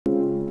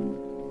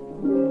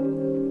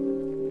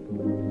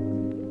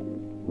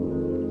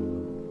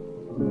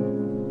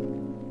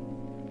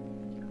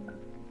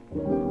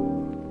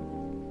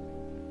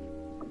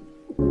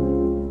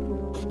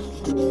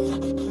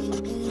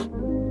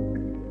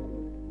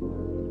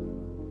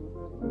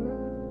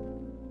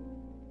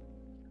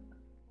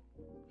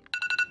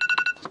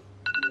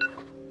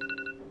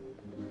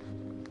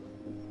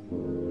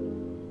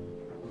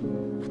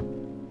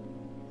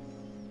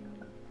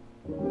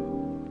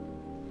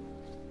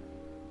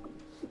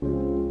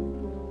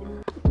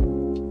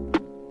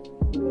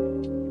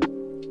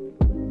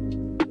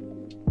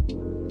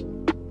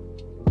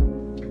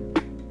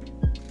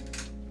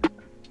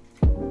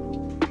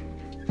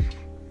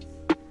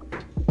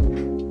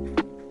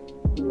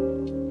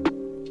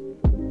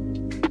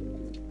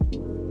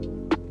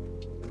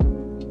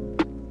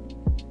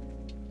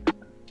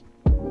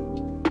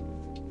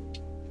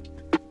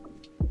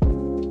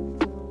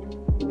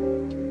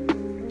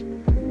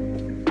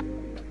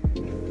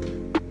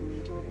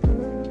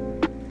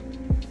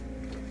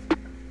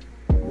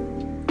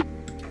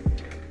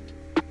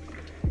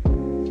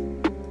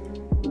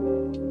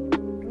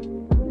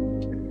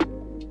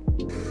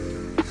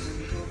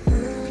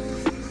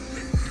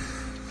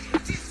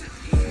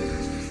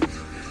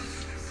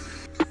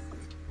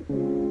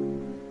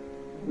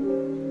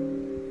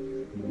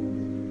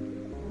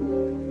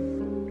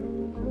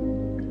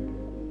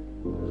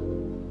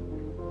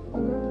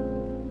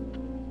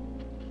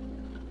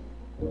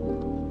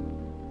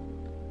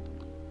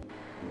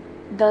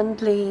done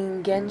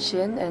playing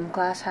Genshin and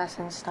class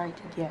hasn't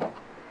started yet.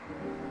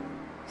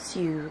 As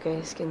you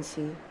guys can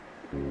see,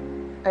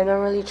 I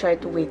normally try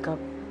to wake up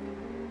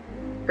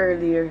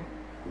earlier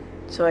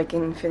so I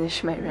can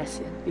finish my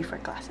lesson before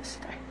classes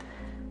start.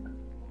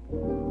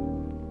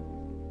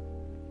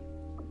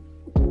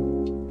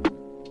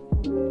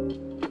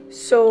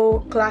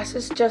 So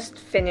classes just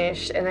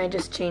finished and I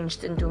just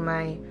changed into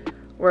my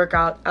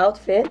workout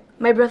outfit.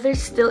 My brother's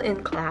still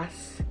in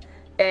class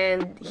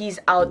and he's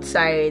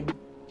outside.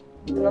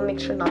 And I'll make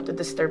sure not to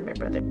disturb my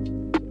brother.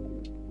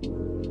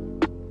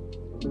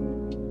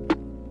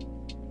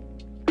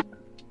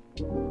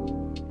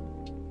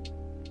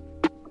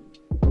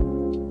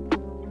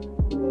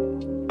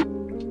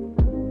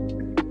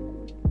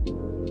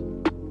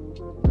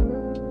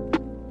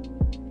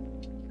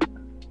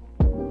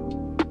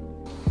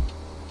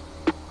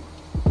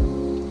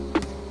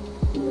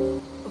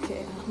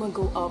 Okay, I'm gonna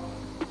go up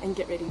and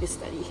get ready to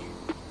study.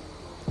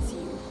 See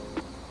you.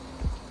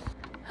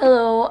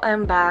 Hello,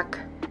 I'm back.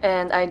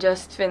 And I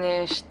just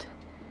finished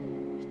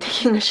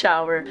taking a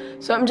shower.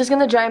 So I'm just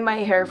gonna dry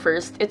my hair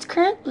first. It's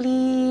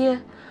currently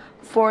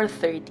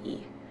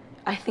 4:30.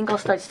 I think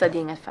I'll start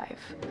studying at 5.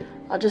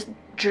 I'll just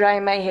dry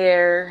my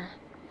hair,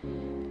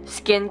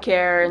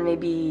 skincare, and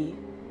maybe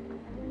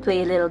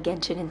play a little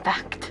Genshin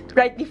Impact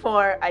right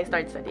before I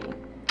start studying.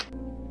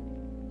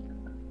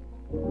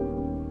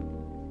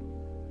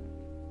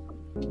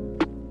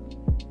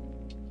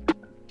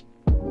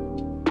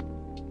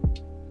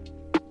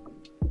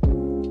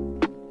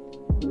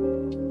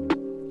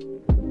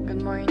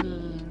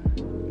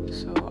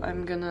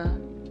 I'm gonna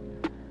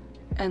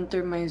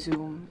enter my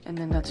Zoom and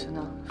then that's when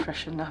I'll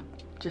freshen up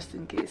just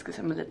in case because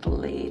I'm a little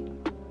late.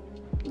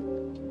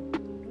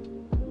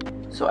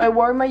 So I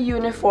wore my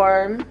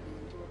uniform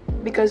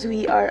because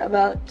we are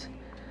about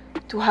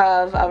to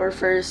have our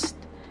first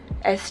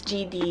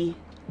SGD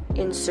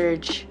in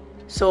Surge.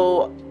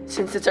 So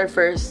since it's our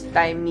first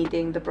time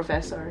meeting the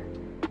professor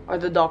or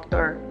the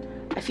doctor,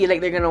 I feel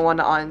like they're gonna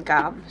wanna on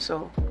cam,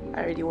 so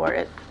I already wore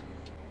it.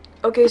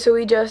 Okay, so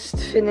we just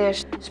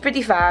finished. It's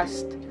pretty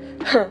fast.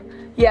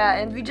 Yeah,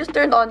 and we just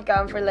turned on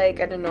cam for like,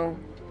 I don't know,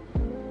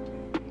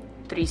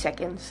 3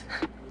 seconds.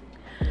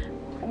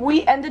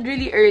 We ended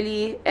really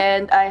early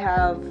and I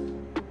have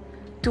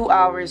 2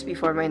 hours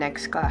before my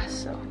next class,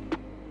 so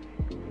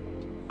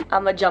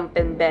I'ma jump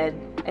in bed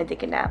and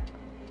take a nap.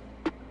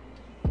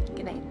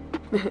 Good night.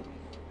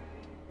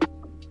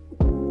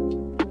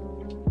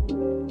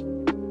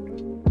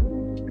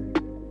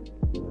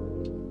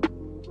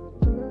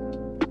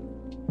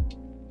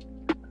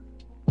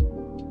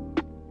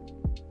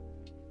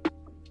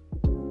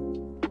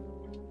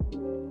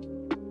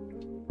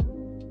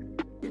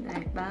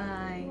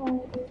 Bye.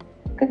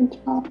 Good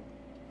job.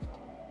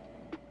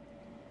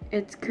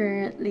 It's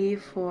currently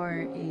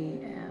 4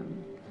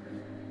 a.m.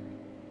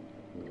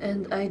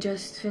 and I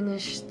just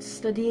finished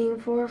studying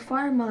for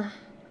pharma.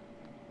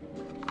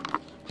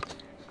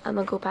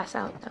 I'm gonna go pass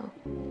out now.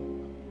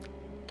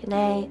 Good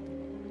night.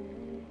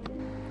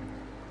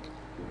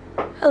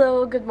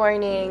 Hello, good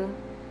morning.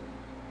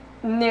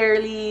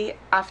 Nearly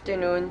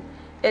afternoon.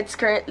 It's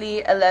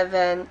currently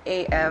 11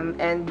 a.m.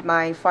 and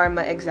my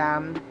pharma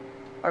exam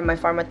or my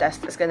pharma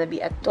test is gonna be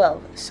at 12.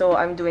 So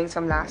I'm doing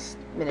some last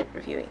minute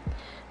reviewing.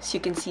 As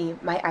you can see,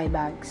 my eye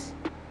bags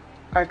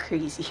are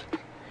crazy.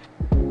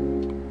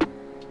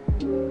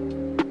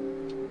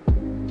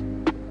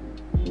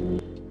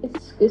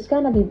 It's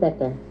gonna be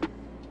better.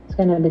 It's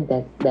gonna be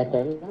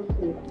better.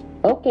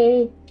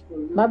 Okay.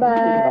 Bye-bye.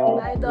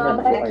 Bye,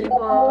 Doc. Thank you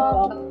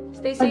po.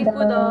 Stay safe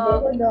po,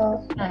 Doc.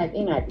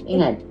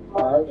 Ingat.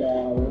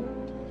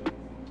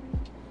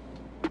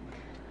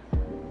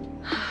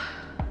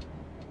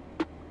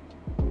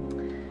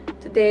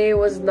 Today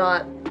was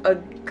not a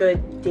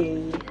good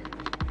day.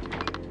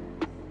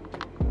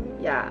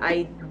 Yeah,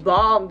 I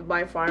bombed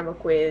my pharma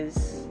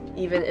quiz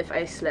even if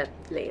I slept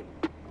late.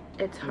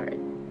 It's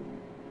hard.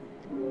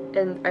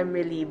 And I'm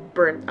really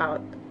burnt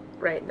out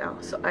right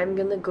now. So I'm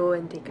gonna go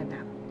and take a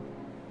nap.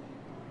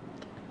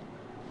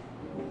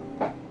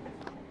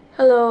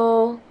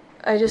 Hello.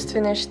 I just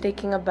finished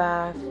taking a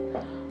bath.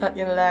 Not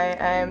gonna lie,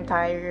 I am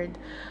tired.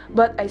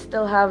 But I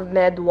still have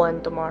Med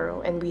 1 tomorrow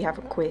and we have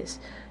a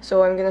quiz.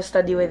 So I'm gonna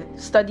study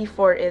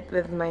for it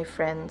with my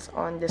friends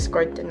on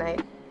Discord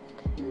tonight.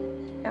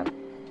 Yep.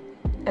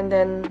 And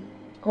then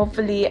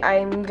hopefully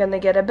I'm gonna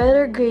get a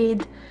better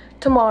grade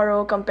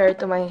tomorrow compared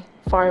to my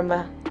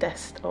pharma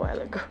test a while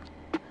ago.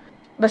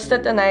 Basta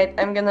tonight,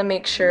 I'm gonna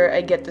make sure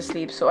I get to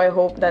sleep. So I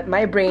hope that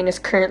my brain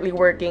is currently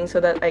working so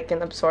that I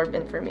can absorb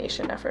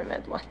information after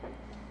Med 1.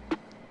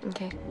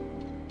 Okay.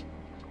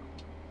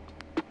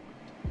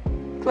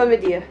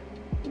 Chlamydia.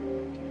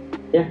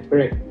 Yeah,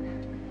 correct.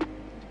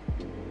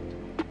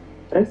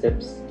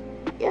 Triceps.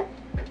 Yeah.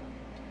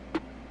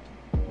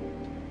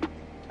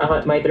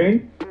 My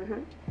turn?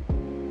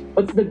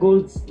 What's the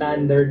gold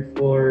standard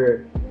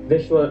for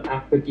visual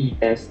acuity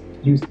test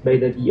used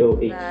by the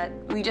DOH?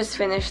 We just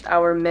finished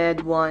our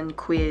Med 1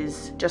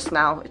 quiz just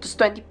now. It was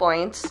 20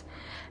 points.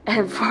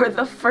 And for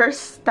the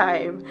first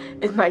time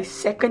in my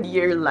second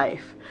year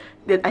life,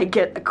 did I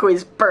get a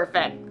quiz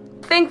perfect.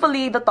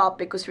 Thankfully, the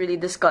topic was already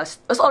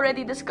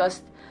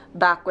discussed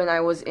back when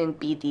I was in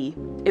PT.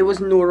 It was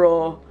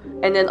neuro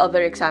and then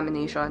other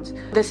examinations.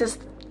 This is,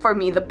 for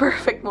me, the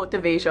perfect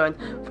motivation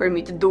for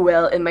me to do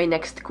well in my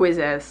next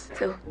quizzes.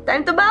 So,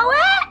 time to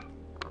bawi!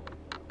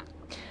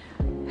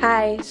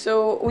 Hi,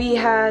 so we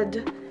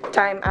had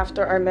time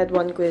after our Med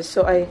 1 quiz,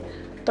 so I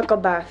took a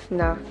bath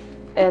na.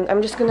 And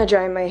I'm just gonna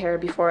dry my hair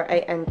before I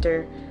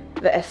enter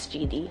the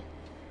SGD.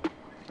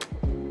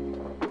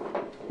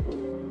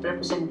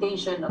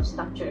 Representation of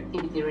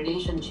structure-activity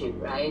relationship,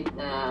 right?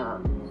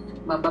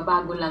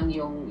 Mababago lang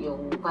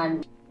yung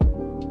pan.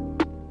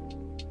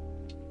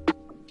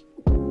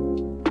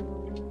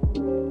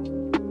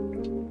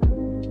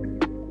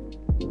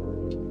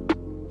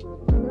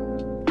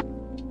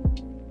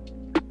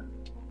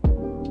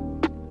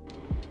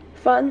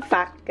 Fun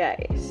fact,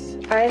 guys.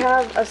 I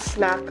have a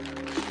snack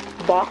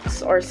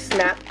box or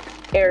snack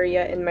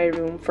area in my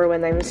room for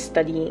when I'm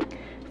studying.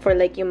 For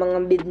like yung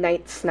mga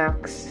midnight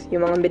snacks,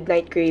 yung mga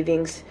midnight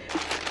cravings.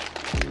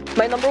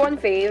 My number one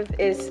fave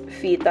is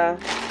fita,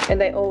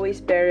 and I always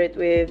pair it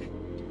with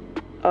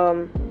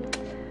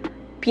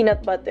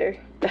peanut butter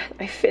that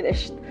I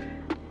finished.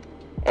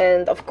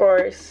 And of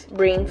course,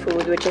 brain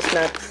food, which is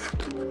nuts.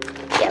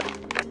 Yep.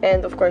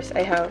 And of course,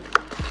 I have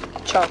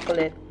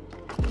chocolate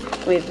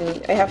with me.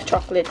 I have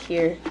chocolate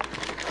here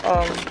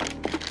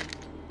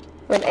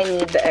when I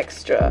need the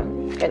extra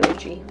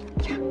energy.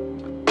 Yeah.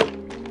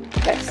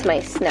 That's my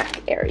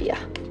snack area.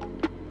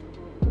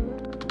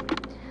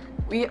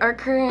 We are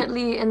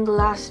currently in the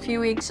last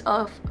few weeks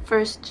of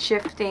first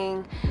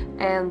shifting,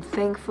 and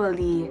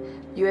thankfully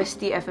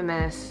UST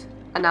FMS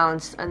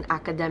announced an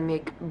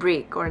academic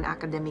break or an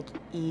academic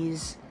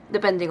ease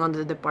depending on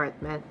the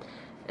department.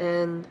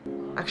 And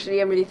actually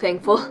I'm really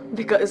thankful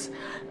because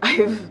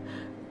I've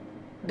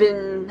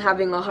been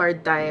having a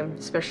hard time,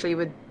 especially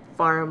with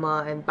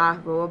pharma and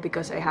patho,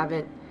 because I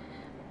haven't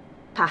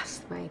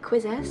passed my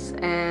quizzes,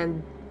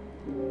 and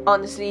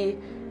honestly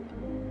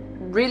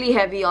really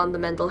heavy on the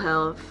mental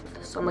health.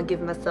 So I'm gonna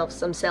give myself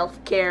some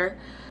self-care.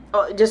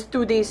 Just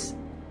 2 days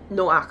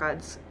no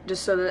ACADS,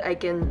 just so that I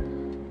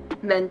can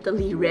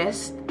mentally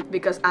rest,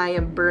 because I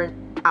am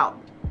burnt out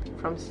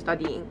from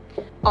studying.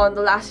 On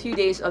the last few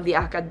days of the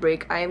ACAD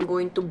break, I am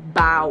going to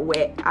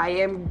bawi. I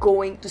am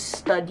going to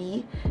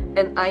study,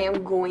 and I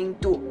am going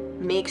to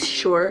make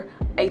sure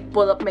I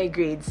pull up my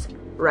grades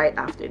right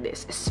after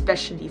this,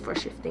 especially for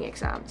shifting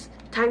exams.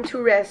 Time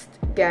to rest,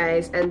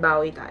 guys, and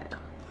bawi tayo.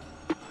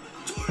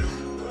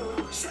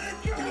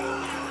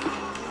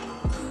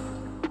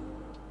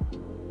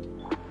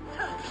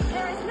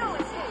 There is no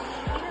escape.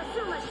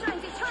 Inazuma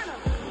shines eternal.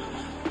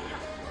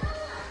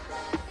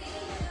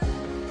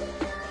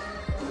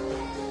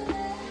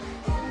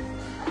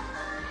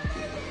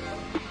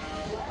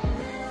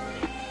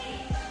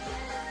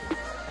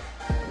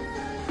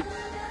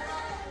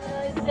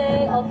 I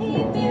say I'll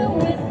keep you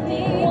with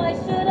me. Why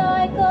should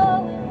I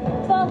go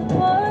and fall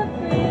apart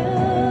for you?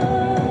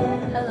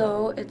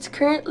 Hello, it's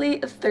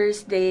currently a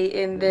Thursday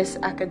in this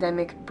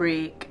academic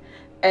break,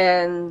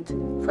 and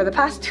for the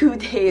past 2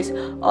 days,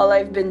 all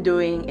I've been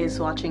doing is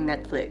watching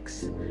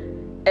Netflix.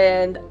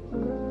 And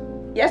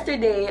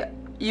yesterday,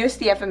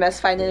 UST FMS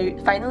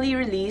finally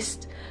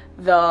released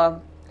the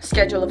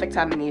schedule of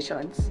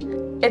examinations.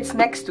 It's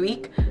next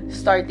week,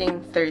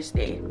 starting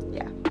Thursday.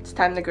 Yeah, it's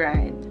time to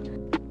grind.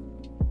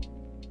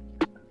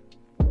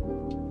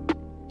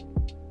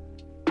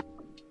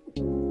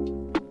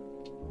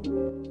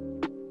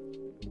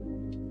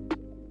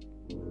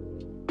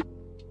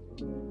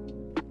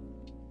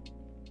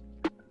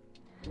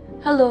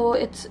 Hello,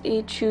 it's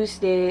a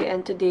Tuesday,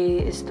 and today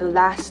is the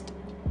last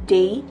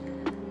day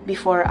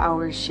before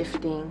our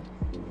shifting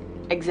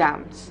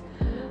exams.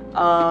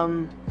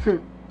 And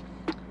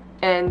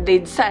they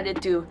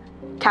decided to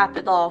cap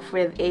it off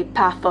with a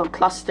patho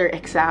cluster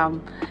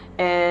exam.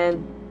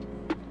 And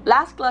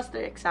last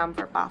cluster exam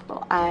for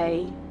patho,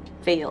 I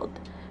failed.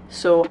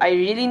 So I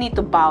really need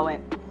to bow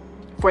it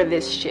for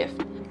this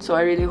shift. So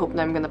I really hope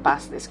that I'm gonna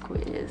pass this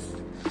quiz.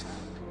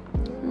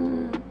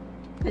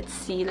 Let's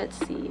see.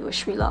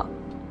 Wish me luck.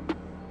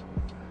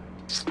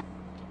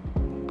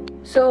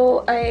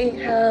 So I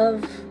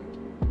have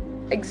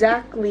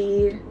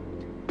exactly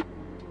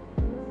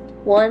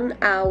 1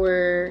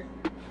 hour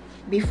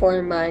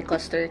before my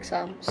cluster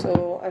exam.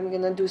 So I'm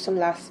gonna do some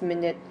last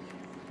minute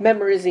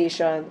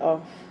memorization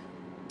of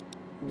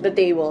the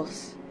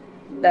tables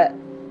that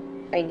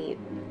I need.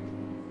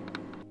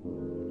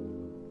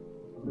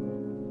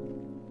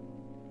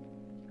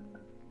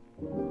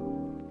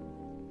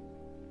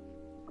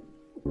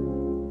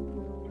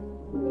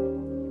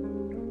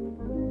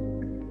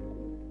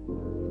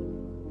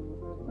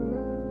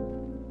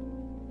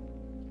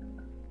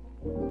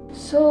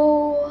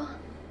 So,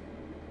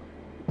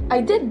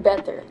 I did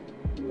better.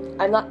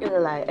 I'm not gonna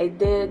lie. I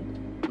did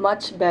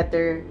much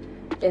better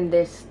in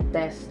this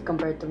test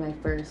compared to my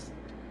first.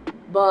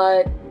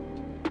 But,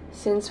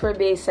 since we're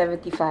base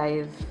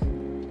 75,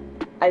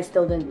 I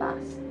still didn't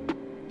pass.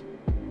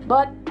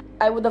 But,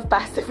 I would have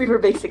passed if we were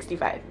base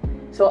 65.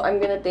 So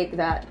I'm gonna take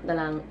that na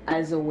lang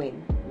as a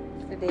win.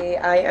 Today,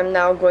 I am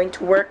now going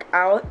to work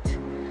out,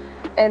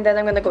 and then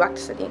I'm gonna go back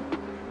to studying.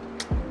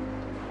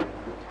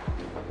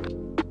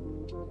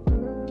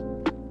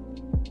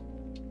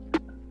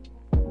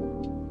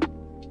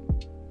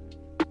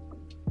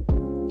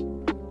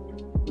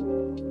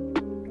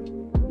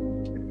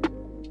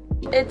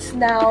 It's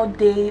now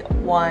day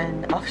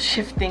 1 of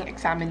shifting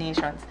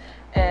examinations,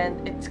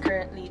 and it's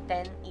currently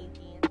 10